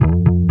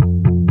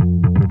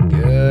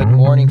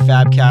morning,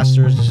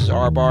 Fabcasters. This is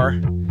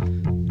R-Bar,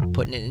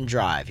 putting it in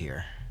drive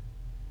here.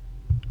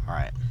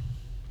 Alright.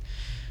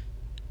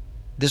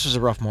 This was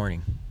a rough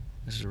morning.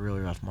 This is a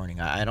really rough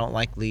morning. I don't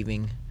like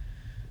leaving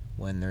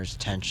when there's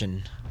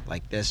tension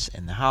like this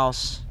in the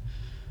house.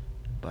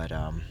 But,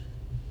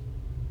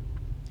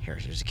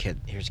 here's a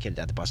kid. Here's a kid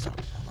at the bus stop.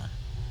 Hold on.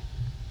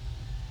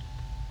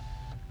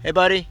 Hey,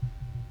 buddy.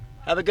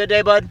 Have a good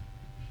day, bud.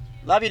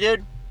 Love you,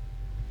 dude.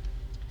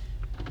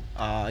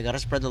 I gotta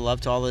spread the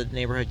love to all the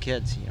neighborhood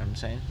kids, you know what I'm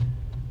saying?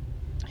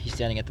 He's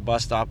standing at the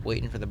bus stop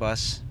waiting for the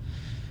bus.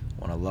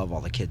 Want to love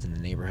all the kids in the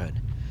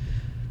neighborhood.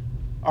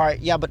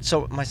 Alright, yeah, but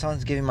so my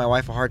son's giving my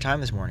wife a hard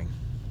time this morning.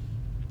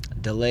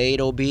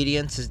 Delayed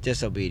obedience is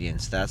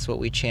disobedience. That's what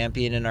we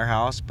champion in our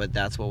house, but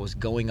that's what was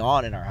going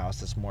on in our house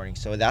this morning.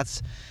 So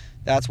that's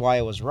why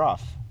it was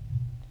rough.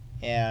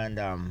 And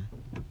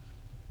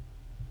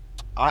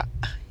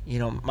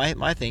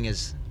my thing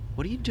is,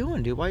 what are you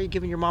doing, dude? Why are you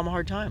giving your mom a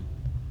hard time?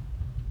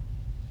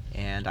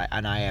 And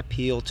I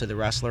appeal to the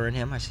wrestler in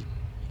him. I said,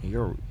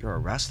 you're a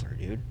wrestler,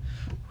 dude.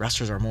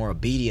 Wrestlers are more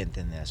obedient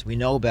than this. We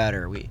know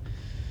better.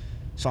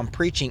 So I'm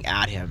preaching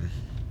at him,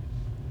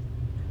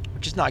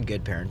 which is not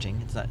good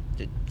parenting. It's not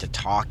to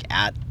talk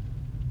at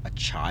a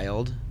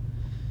child.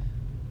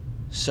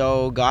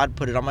 So God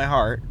put it on my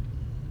heart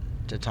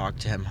to talk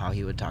to him how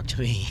he would talk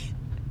to me.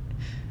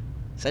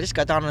 So I just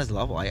got down on his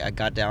level. I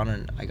got down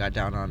on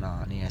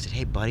and I said,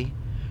 hey, buddy,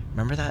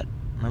 remember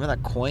that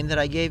coin that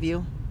I gave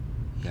you?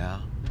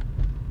 Yeah.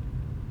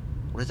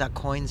 What does that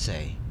coin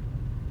say?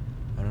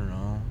 I don't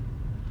know.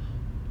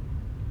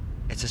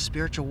 It's a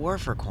spiritual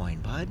warfare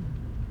coin, bud.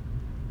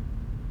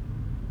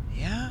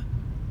 Yeah?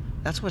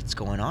 That's what's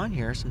going on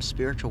here, some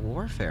spiritual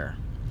warfare.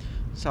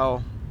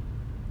 So,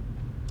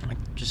 I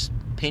just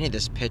painted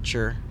this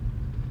picture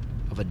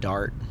of a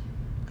dart.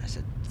 I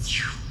said,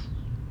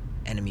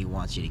 enemy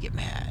wants you to get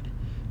mad.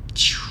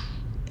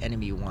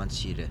 Enemy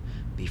wants you to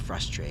be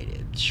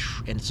frustrated.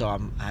 And so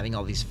I'm having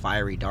all these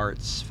fiery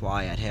darts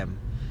fly at him.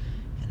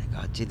 And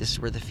I go, dude, this is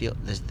where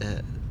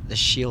the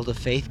shield of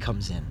faith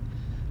comes in.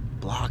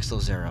 Blocks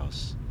those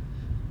arrows.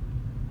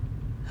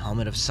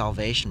 Helmet of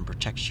salvation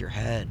protects your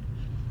head.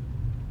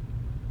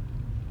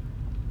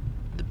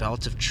 The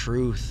belt of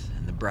truth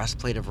and the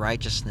breastplate of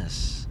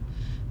righteousness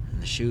and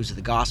the shoes of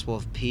the gospel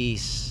of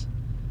peace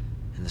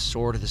and the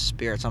sword of the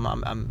spirit. So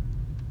I'm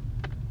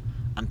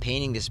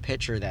painting this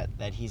picture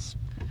that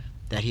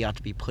he ought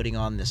to be putting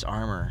on this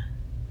armor.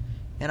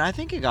 And I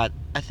think it got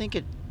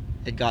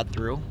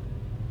through.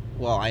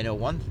 Well, I know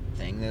one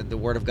thing, the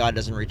word of God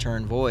doesn't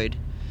return void.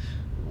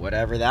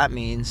 Whatever that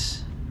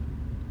means,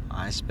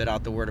 I spit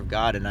out the word of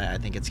God, and I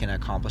think it's going to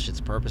accomplish its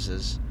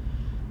purposes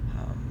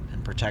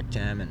and protect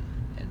him and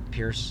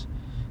pierce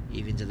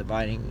even to the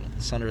biting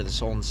asunder of the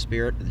soul and the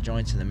spirit, the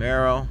joints and the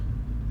marrow.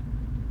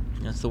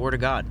 It's the word of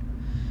God.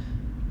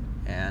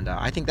 And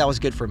I think that was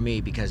good for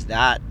me, because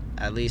that,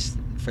 at least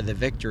for the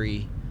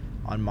victory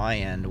on my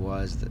end,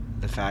 was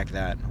the fact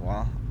that,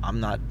 well, I'm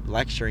not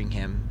lecturing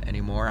him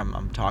anymore.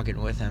 I'm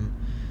talking with him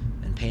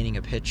and painting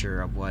a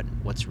picture of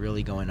what's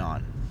really going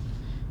on,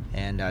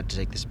 and to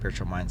take the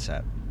spiritual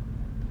mindset.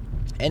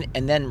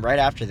 And then right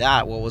after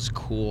that, what was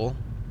cool,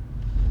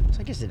 so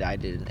I guess it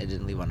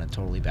didn't leave on a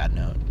totally bad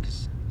note,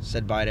 because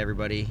said bye to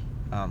everybody.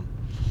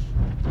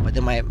 But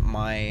then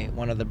my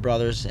one of the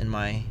brothers in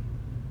my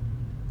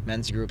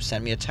men's group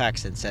sent me a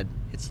text and said,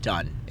 it's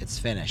done, it's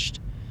finished.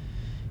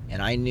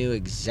 And I knew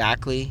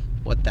exactly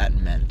what that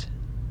meant.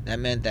 That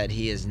meant that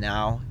he is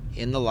now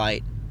in the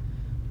light,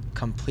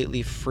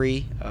 completely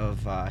free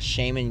of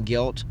shame and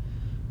guilt,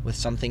 with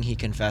something he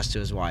confessed to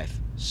his wife.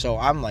 So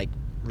I'm like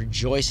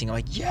rejoicing. I'm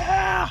like,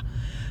 yeah,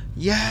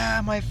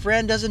 my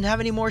friend doesn't have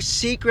any more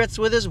secrets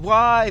with his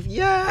wife.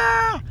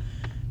 Yeah.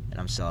 And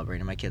I'm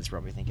celebrating. My kid's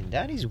probably thinking,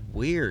 Daddy's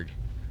weird.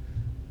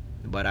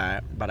 But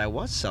I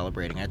was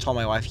celebrating. I told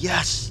my wife,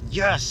 yes,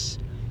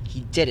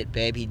 he did it,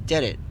 babe. He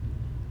did it.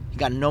 He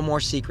got no more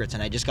secrets,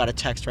 and I just got a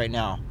text right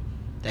now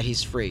that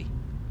he's free.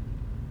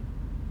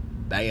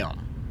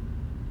 Bam.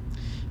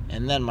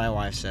 And then my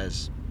wife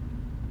says,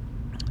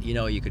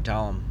 you could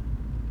tell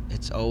him,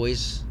 it's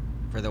always,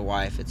 for the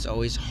wife, it's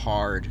always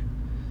hard.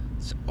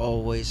 It's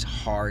always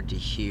hard to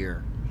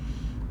hear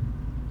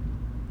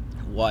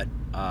what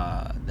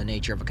the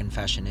nature of a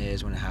confession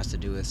is when it has to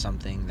do with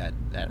something that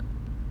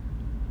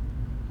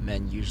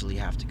men usually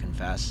have to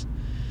confess.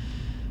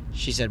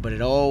 She said, but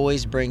it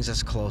always brings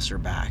us closer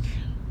back.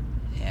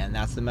 And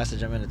that's the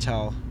message I'm going to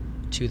tell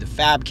to the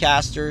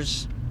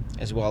Fabcasters,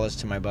 as well as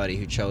to my buddy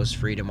who chose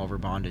freedom over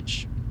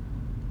bondage.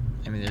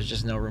 I mean, there's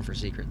just no room for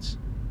secrets.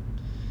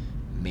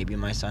 Maybe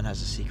my son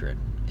has a secret,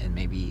 and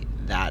maybe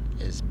that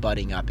is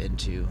budding up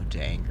into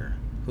anger.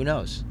 Who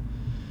knows?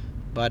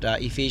 But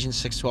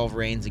Ephesians 6:12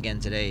 reigns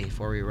again today,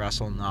 for we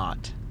wrestle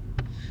not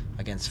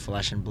against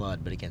flesh and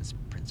blood, but against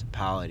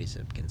principalities,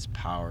 against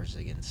powers,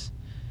 against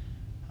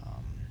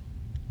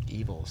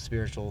evil,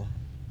 spiritual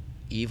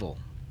evil,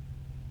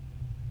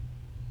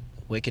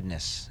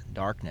 wickedness,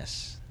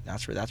 darkness.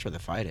 That's where the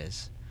fight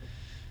is.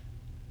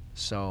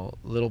 So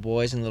little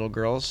boys and little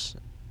girls,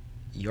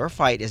 Your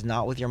fight is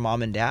not with your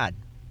mom and dad.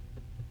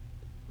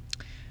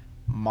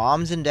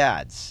 Moms and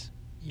dads,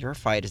 your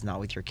fight is not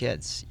with your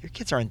kids. Your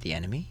kids aren't the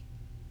enemy.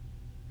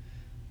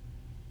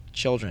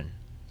 Children,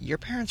 your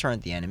parents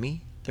aren't the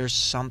enemy. There's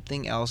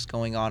something else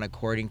going on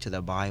according to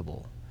the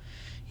Bible.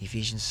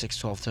 Ephesians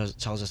 6:12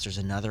 tells us there's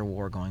another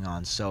war going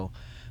on. So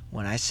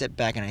when I sit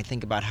back and I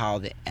think about how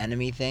the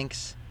enemy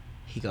thinks,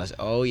 he goes,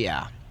 oh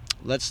yeah,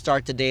 let's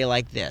start the day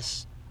like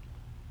this.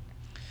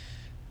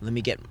 Let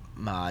me get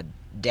my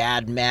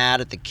dad mad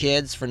at the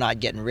kids for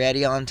not getting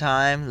ready on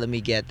time. Let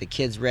me get the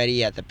kids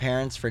ready at the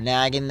parents for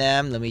nagging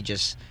them. Let me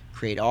just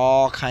create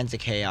all kinds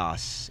of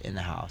chaos in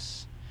the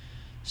house.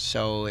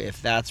 So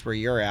if that's where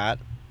you're at,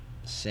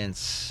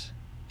 since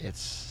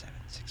it's 7,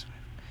 6, 5,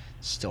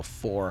 it's still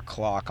 4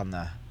 o'clock on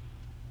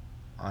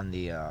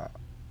the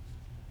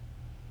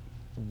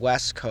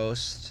West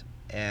Coast,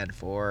 and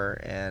 1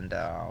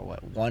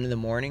 in the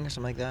morning or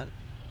something like that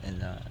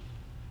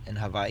in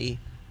Hawaii.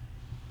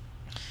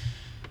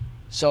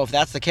 So if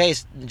that's the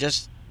case,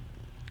 just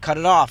cut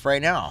it off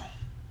right now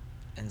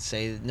and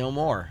say no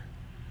more.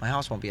 My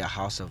house won't be a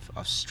house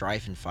of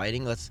strife and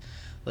fighting. Let's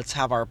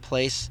have our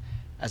place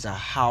as a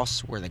house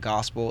where the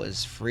gospel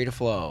is free to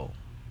flow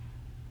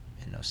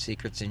and no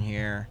secrets in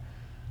here.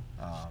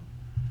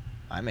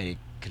 I made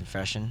a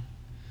confession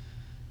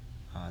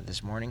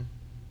this morning.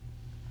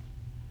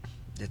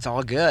 It's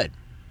all good.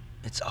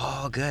 It's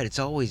all good. It's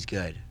always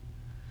good.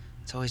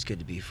 It's always good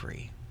to be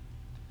free.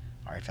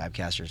 All right,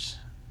 Fabcasters,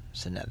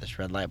 sitting at this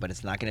red light, but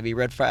it's not going to be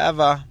red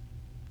forever.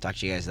 Talk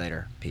to you guys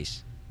later.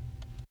 Peace.